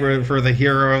 Yay! for the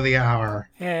hero of the hour.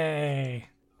 Yay!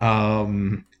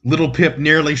 Little Pip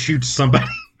nearly shoots somebody.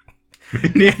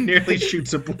 Nearly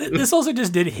shoots a blue. This also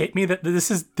just did hit me that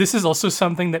this is also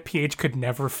something that PH could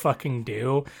never fucking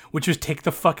do, which was take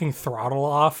the fucking throttle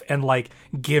off and like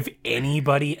give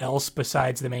anybody else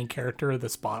besides the main character the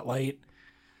spotlight.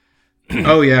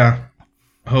 Oh yeah,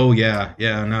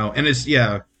 no, and it's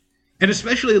and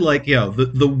especially like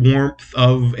the warmth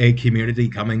of a community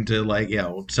coming to like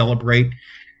celebrate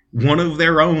one of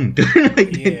their own,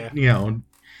 like,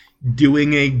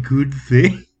 doing a good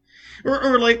thing,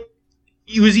 or like.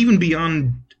 It was even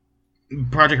beyond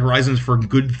Project Horizons for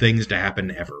good things to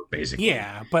happen ever, basically.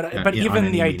 Yeah, but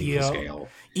even the idea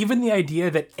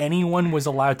that anyone was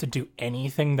allowed to do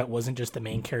anything that wasn't just the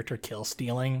main character kill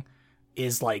stealing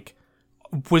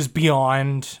was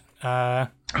beyond. Oh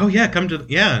yeah, come to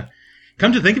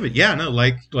think of it,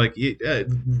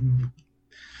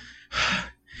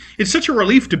 it's such a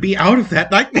relief to be out of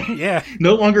that nightmare. Yeah.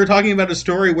 No longer talking about a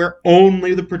story where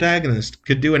only the protagonist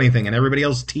could do anything and everybody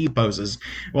else T-poses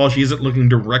while she isn't looking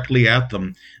directly at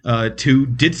them. To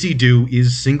Ditzy Doo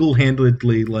is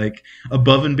single-handedly, like,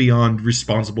 above and beyond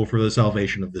responsible for the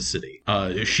salvation of the city.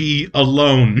 She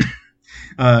alone,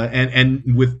 and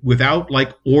without,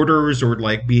 like, orders or,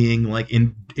 like, being, like,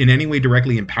 in any way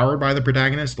directly empowered by the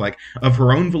protagonist, like, of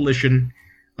her own volition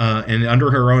and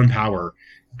under her own power,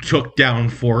 took down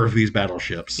 4 of these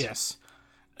battleships. Yes.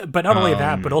 But not only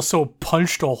that, but also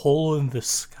punched a hole in the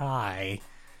sky.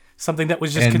 Something that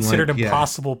was just considered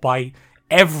impossible by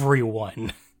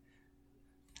everyone.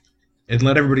 And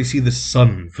let everybody see the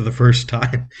sun for the first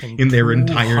time in their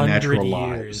entire natural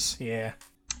lives. Yeah.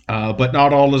 But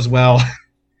not all is well.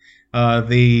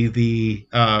 The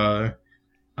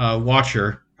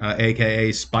Watcher,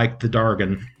 a.k.a. Spike the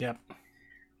Dargan, yep.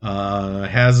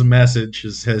 Has a message,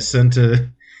 has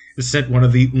sent one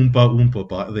of the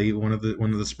Oompa one of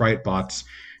the sprite bots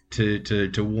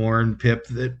to warn Pip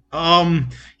that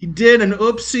he did an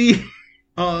oopsie.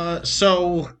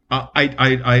 So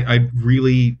I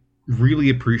really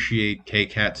appreciate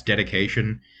K-Cat's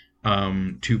dedication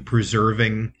to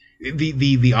preserving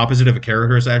the opposite of a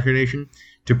character assassination,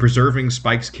 to preserving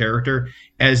Spike's character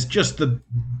as just the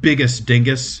biggest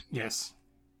dingus. Yes.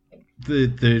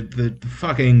 The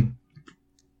fucking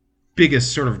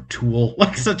biggest sort of tool,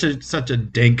 like such a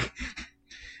dink.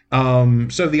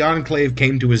 So the Enclave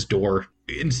came to his door.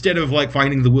 Instead of like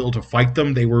finding the will to fight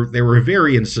them, they were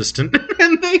very insistent,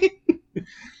 and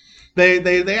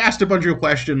they asked a bunch of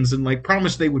questions and like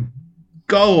promised they would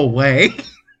go away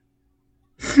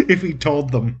if he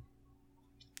told them.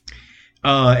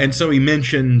 And so he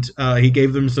mentioned he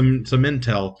gave them some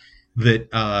intel that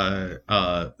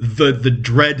the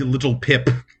dread little Pip,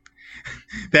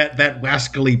 that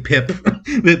wascally Pip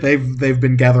that they've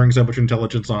been gathering so much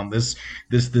intelligence on, this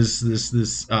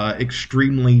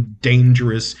extremely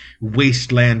dangerous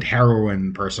wasteland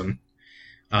heroine person,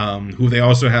 who they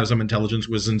also have some intelligence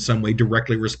was in some way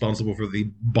directly responsible for the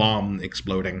bomb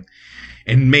exploding,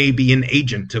 and may be an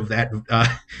agent of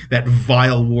that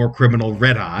vile war criminal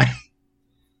Red Eye.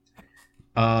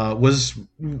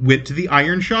 Went to the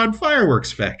Ironshod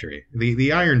fireworks factory, the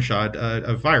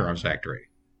Ironshod firearms factory.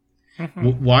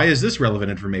 Mm-hmm. Why is this relevant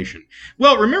information?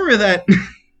 Well, remember that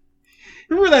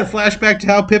flashback to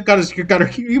how Pip got her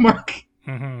cutie mark?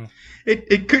 Mm-hmm.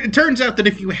 It turns out that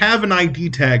if you have an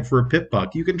ID tag for a Pip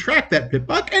buck, you can track that Pip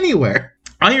buck anywhere.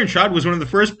 Ironshod was one of the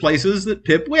first places that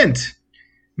Pip went,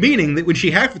 meaning that when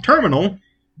she hacked the terminal,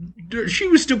 she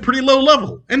was still pretty low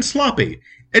level and sloppy.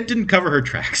 It didn't cover her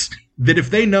tracks. That if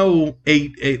they know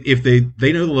if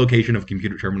they know the location of a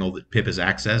computer terminal that Pip has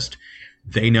accessed,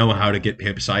 they know how to get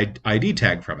Pip's ID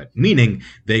tag from it, meaning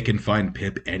they can find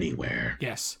Pip anywhere.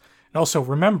 Yes. And also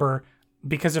remember,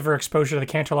 because of her exposure to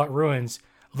the Canterlot ruins,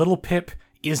 little Pip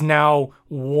is now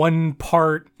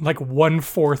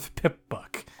 1/4 Pip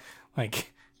buck.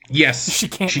 Like, yes, she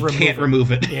can't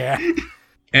remove it. Yeah.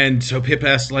 And so Pip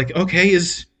asks, like, okay,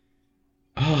 is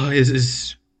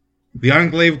the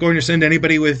Enclave going to send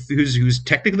anybody who's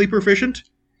technically proficient?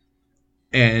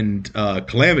 And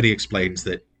Calamity explains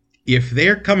that if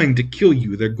they're coming to kill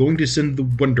you, they're going to send the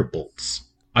Wonderbolts.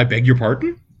 I beg your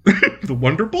pardon? The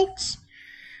Wonderbolts?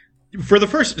 For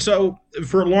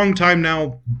a long time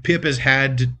now, Pip has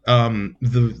had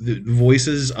the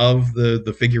voices of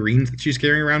the figurines that she's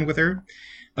carrying around with her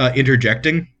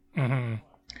interjecting. Mm-hmm.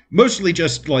 Mostly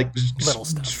just like little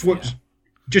stuff.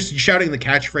 Just shouting the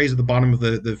catchphrase at the bottom of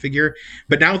the figure.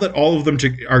 But now that all of them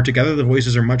are together, the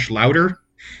voices are much louder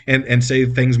and say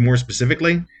things more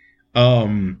specifically.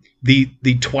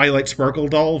 The Twilight Sparkle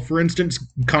doll, for instance,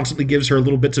 constantly gives her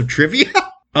little bits of trivia.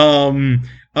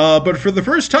 But for the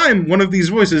first time, one of these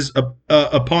voices,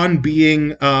 upon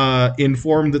being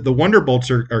informed that the Wonderbolts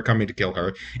are coming to kill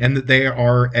her and that they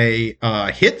are a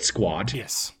hit squad,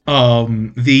 yes,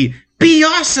 the "Be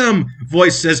awesome"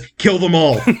 voice says, "Kill them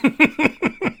all."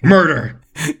 Murder.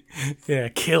 Yeah,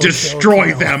 destroy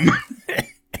kill. them.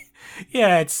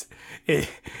 Yeah, it's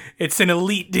an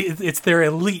elite. It's their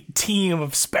elite team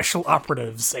of special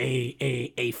operatives,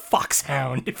 a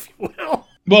foxhound, if you will.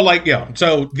 Well, like, yeah.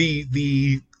 So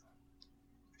the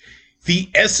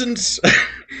essence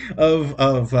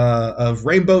of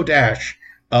Rainbow Dash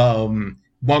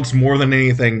wants more than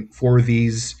anything for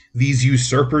these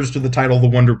usurpers to the title, the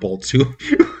Wonderbolts, who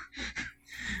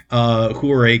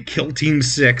are a Kill Team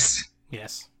 6.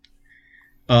 Yes.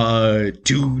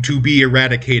 To be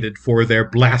eradicated for their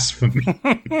blasphemy.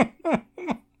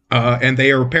 And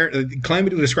they are apparently,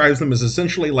 Calamity describes them as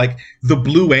essentially like the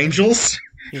Blue Angels.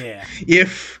 Yeah.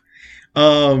 If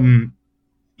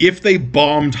they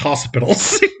bombed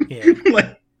hospitals. Yeah.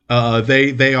 Like,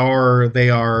 they are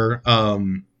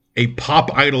a pop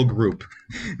idol group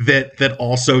that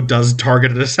also does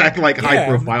targeted high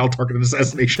profile targeted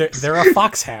assassinations. They're a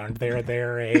foxhound.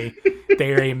 They're a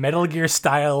Metal Gear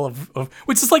style of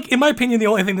which is, like, in my opinion, the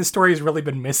only thing this story has really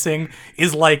been missing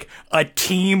is like a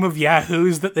team of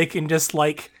yahoos that they can just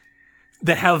like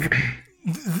that have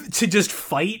to just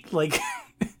fight, like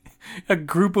a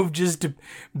group of just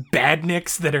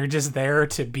badniks that are just there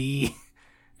to be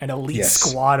an elite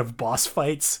squad of boss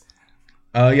fights.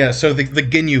 So the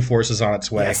Ginyu Force is on its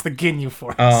way. Yes, the Ginyu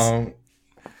Force.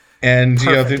 And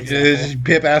Perfect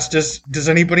Pip asked us, does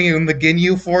anybody in the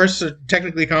Ginyu Force are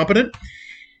technically competent?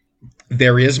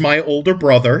 There is my older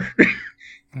brother,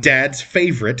 Dad's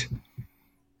favorite,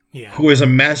 who is a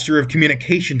master of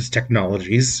communications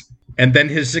technologies, and then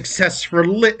his successor,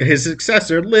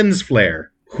 Lens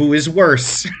Flare, who is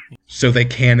worse. So they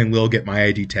can and will get my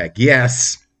ID tag.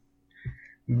 Yes.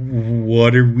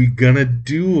 What are we gonna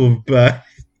do about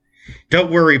it?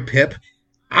 Don't worry, Pip.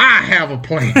 I have a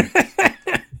plan.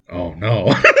 Oh,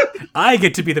 no. I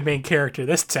get to be the main character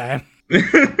this time. We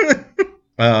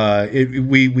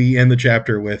end the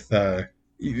chapter with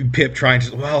Pip trying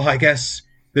to, well, I guess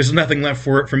there's nothing left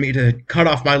for me to cut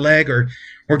off my leg or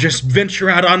just venture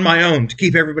out on my own to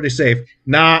keep everybody safe.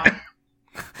 Nah,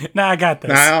 I got this.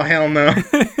 Nah, hell no.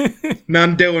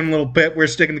 None doing, little Pip. We're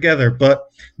sticking together, but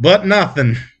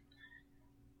nothing.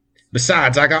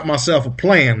 Besides, I got myself a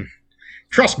plan.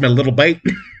 Trust me, little bait.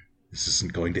 This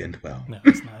isn't going to end well. No,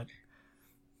 it's not.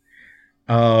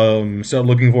 So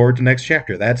looking forward to next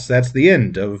chapter. That's the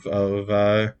end of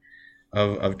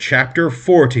chapter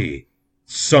 40,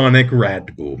 Sonic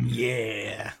Radboom.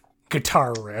 Yeah.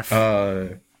 Guitar riff.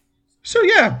 So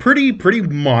yeah, pretty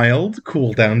mild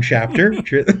cool down chapter.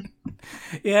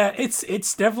 Yeah,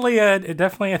 it's definitely a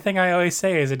thing I always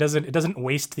say is it doesn't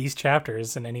waste these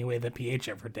chapters in any way that PH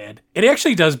ever did. It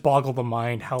actually does boggle the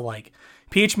mind how like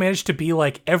PH managed to be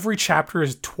like every chapter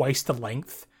is twice the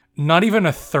length, not even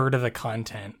a third of the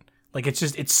content. Like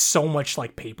it's so much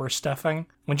like paper stuffing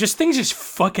when things just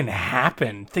fucking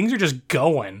happen. Things are just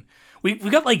going. We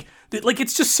got like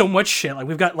it's just so much shit. Like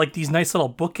we've got like these nice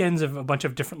little bookends of a bunch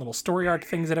of different little story arc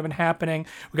things that have been happening.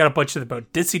 We got a bunch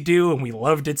about Ditzy Doo, and we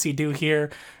love Ditzy Doo here.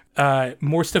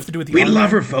 More stuff to do with the. We love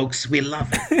her, folks. We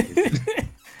love her.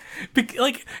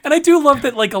 And I do love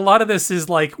that. Like a lot of this is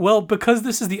like, well, because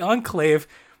this is the Enclave,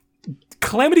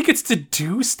 Calamity gets to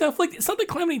do stuff. Like it's not that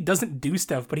Calamity doesn't do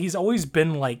stuff, but he's always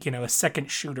been like a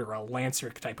second shooter, a Lancer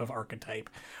type of archetype,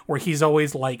 where he's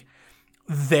always like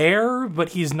there, but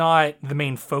he's not the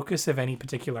main focus of any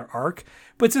particular arc.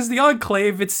 But since the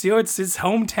Enclave, it's it's his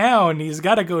hometown. He's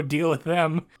got to go deal with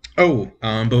them. Oh,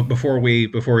 but before we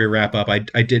wrap up, I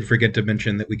did forget to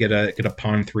mention that we get a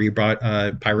Pawn 3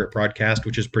 pirate broadcast,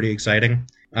 which is pretty exciting.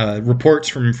 Reports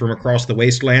from across the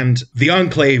wasteland. The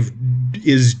Enclave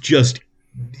is just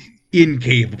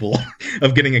incapable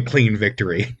of getting a clean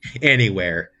victory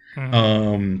anywhere.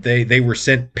 They were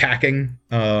sent packing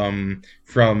from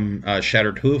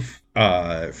Shattered Hoof.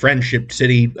 Friendship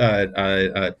City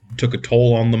took a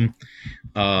toll on them.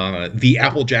 The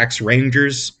Applejacks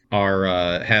Rangers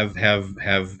have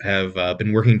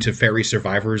been working to ferry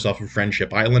survivors off of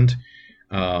Friendship Island,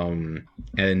 and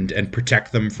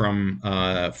protect them from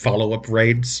follow-up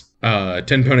raids.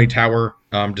 Ten Pony Tower,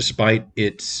 despite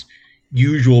its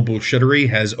usual bullshittery,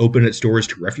 has opened its doors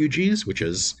to refugees, which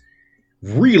is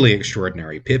really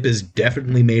extraordinary. Pip has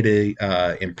definitely made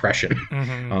a impression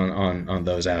on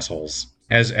those assholes,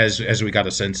 as we got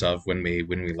a sense of when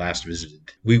we last visited.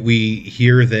 We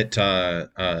hear that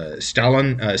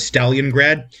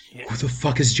Stalingrad. Yeah. Who the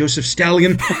fuck is Joseph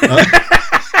Stallion?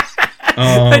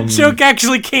 That joke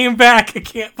actually came back. I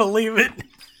can't believe it.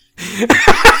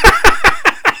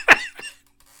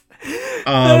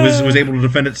 Was able to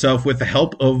defend itself with the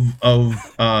help of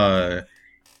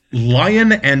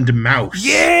Lion and Mouse.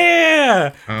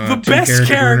 Yeah, the best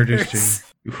characters.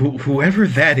 Whoever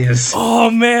that is. Oh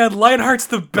man, Lionheart's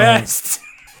the best.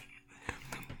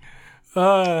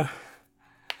 Yeah,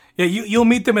 you'll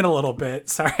meet them in a little bit.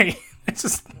 Sorry, I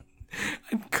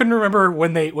couldn't remember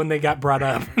when they got brought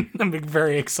up. I'm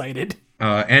very excited.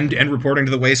 And reporting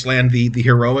to the Wasteland the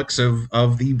heroics of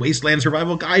the Wasteland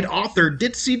Survival Guide author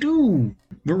Ditzy Doo.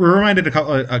 We're reminded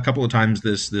a couple of times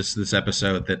this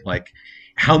episode that like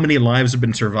how many lives have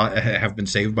been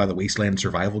saved by the Wasteland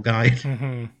Survival Guide,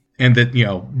 and that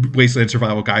Wasteland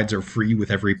Survival Guides are free with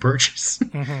every purchase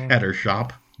at her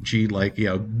shop. She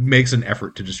makes an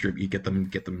effort to get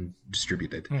them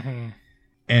distributed,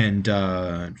 and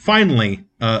finally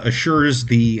assures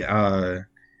the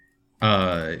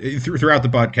throughout the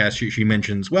podcast she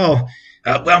mentions, well,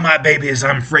 my babies,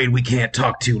 I'm afraid we can't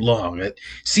talk too long. It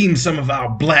seems some of our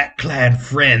black-clad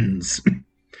friends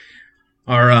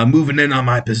are moving in on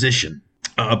my position.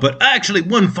 But actually,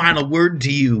 one final word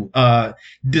to you,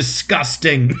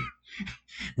 disgusting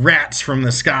rats from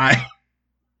the sky.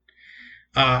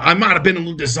 I might have been a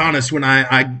little dishonest when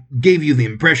I gave you the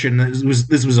impression that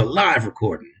this was a live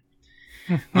recording.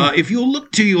 If you'll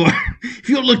look to your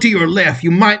left,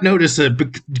 you might notice a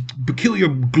peculiar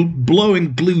glowing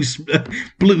blue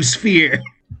sphere.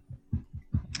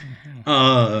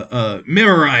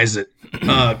 Memorize it,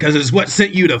 because it's what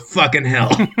sent you to fucking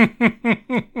hell.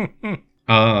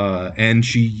 And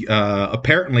she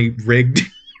apparently rigged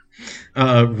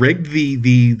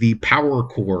the power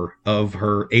core of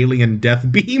her alien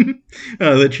death beam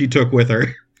that she took with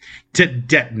her to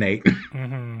detonate.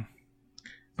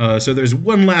 So there's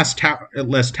one less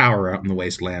tower out in the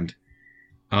wasteland,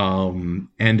 and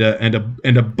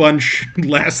a bunch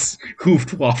less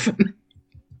Hoofdwaffen.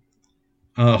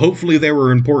 Hopefully they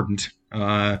were important.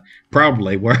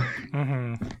 Probably were.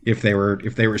 If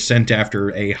they were sent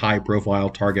after a high profile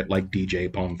target like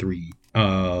DJ Pawn 3.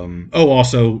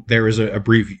 Also there is a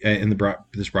brief in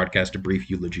this broadcast, a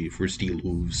brief eulogy for Steel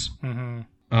Hooves. Rip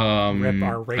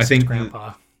our racist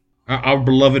grandpa. Our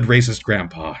beloved racist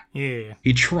grandpa. Yeah.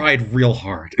 He tried real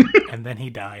hard. And then he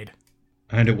died.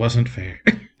 And it wasn't fair.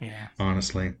 Yeah.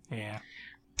 Honestly. Yeah.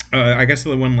 I guess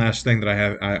the one last thing that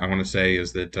I want to say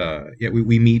is that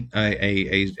we meet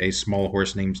a small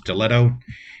horse named Stiletto,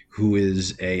 who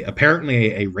is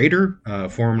apparently a raider,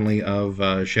 formerly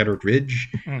of Shattered Ridge,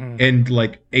 and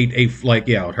her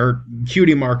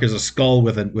cutie mark is a skull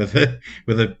with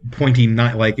a pointy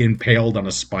knife, like impaled on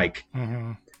a spike.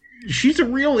 She's a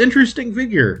real interesting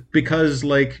figure because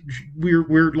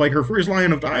we're like, her first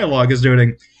line of dialogue is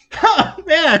doing, "Ha,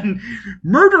 man,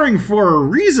 murdering for a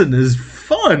reason is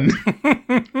fun."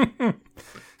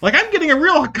 Like, I'm getting a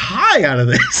real high out of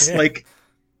this. Yeah. Like,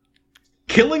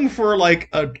 killing for like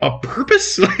a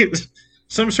purpose, like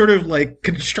some sort of like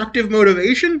constructive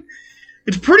motivation.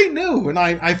 It's pretty new, and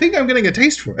I think I'm getting a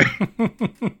taste for it.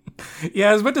 Yeah,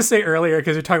 I was about to say earlier,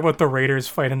 because you're talking about the Raiders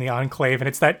fight in the Enclave, and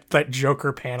it's that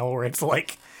Joker panel where it's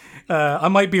like, I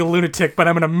might be a lunatic, but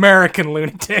I'm an American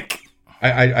lunatic.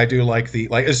 I do like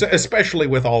especially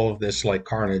with all of this like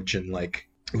carnage and like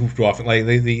hoofed off, and like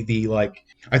the like,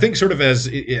 I think sort of as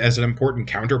an important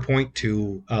counterpoint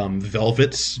to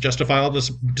Velvet's justifiable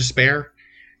despair.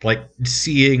 Like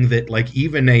seeing that, like,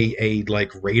 even a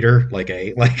like raider, like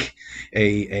a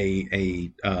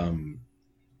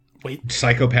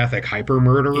psychopathic hyper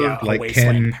murderer, like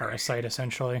can parasite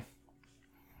essentially,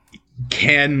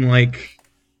 can like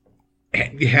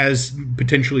has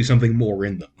potentially something more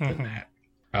in them than that,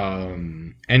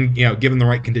 and given the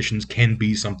right conditions, can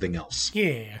be something else.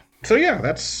 Yeah. So yeah,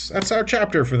 that's our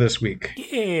chapter for this week.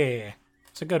 Yeah,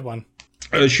 it's a good one.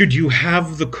 Should you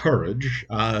have the courage,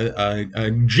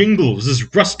 Jingles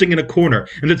is rusting in a corner,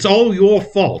 and it's all your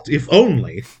fault. If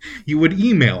only you would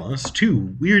email us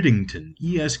to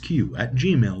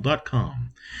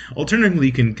weirdingtonesq@gmail.com. Alternatively,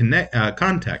 you can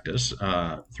contact us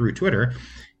through Twitter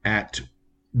at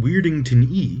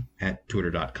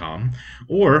weirdingtone@twitter.com,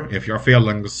 or if you're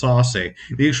feeling saucy,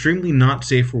 the extremely not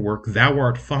safe for work thou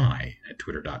art fi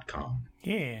 @twitter.com.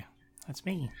 Yeah, that's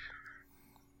me.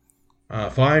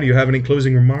 Fi, do you have any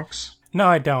closing remarks? No,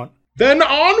 I don't. Then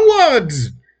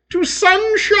onwards to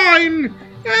sunshine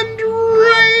and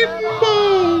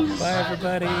rainbows! Bye,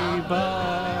 everybody.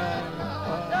 Bye.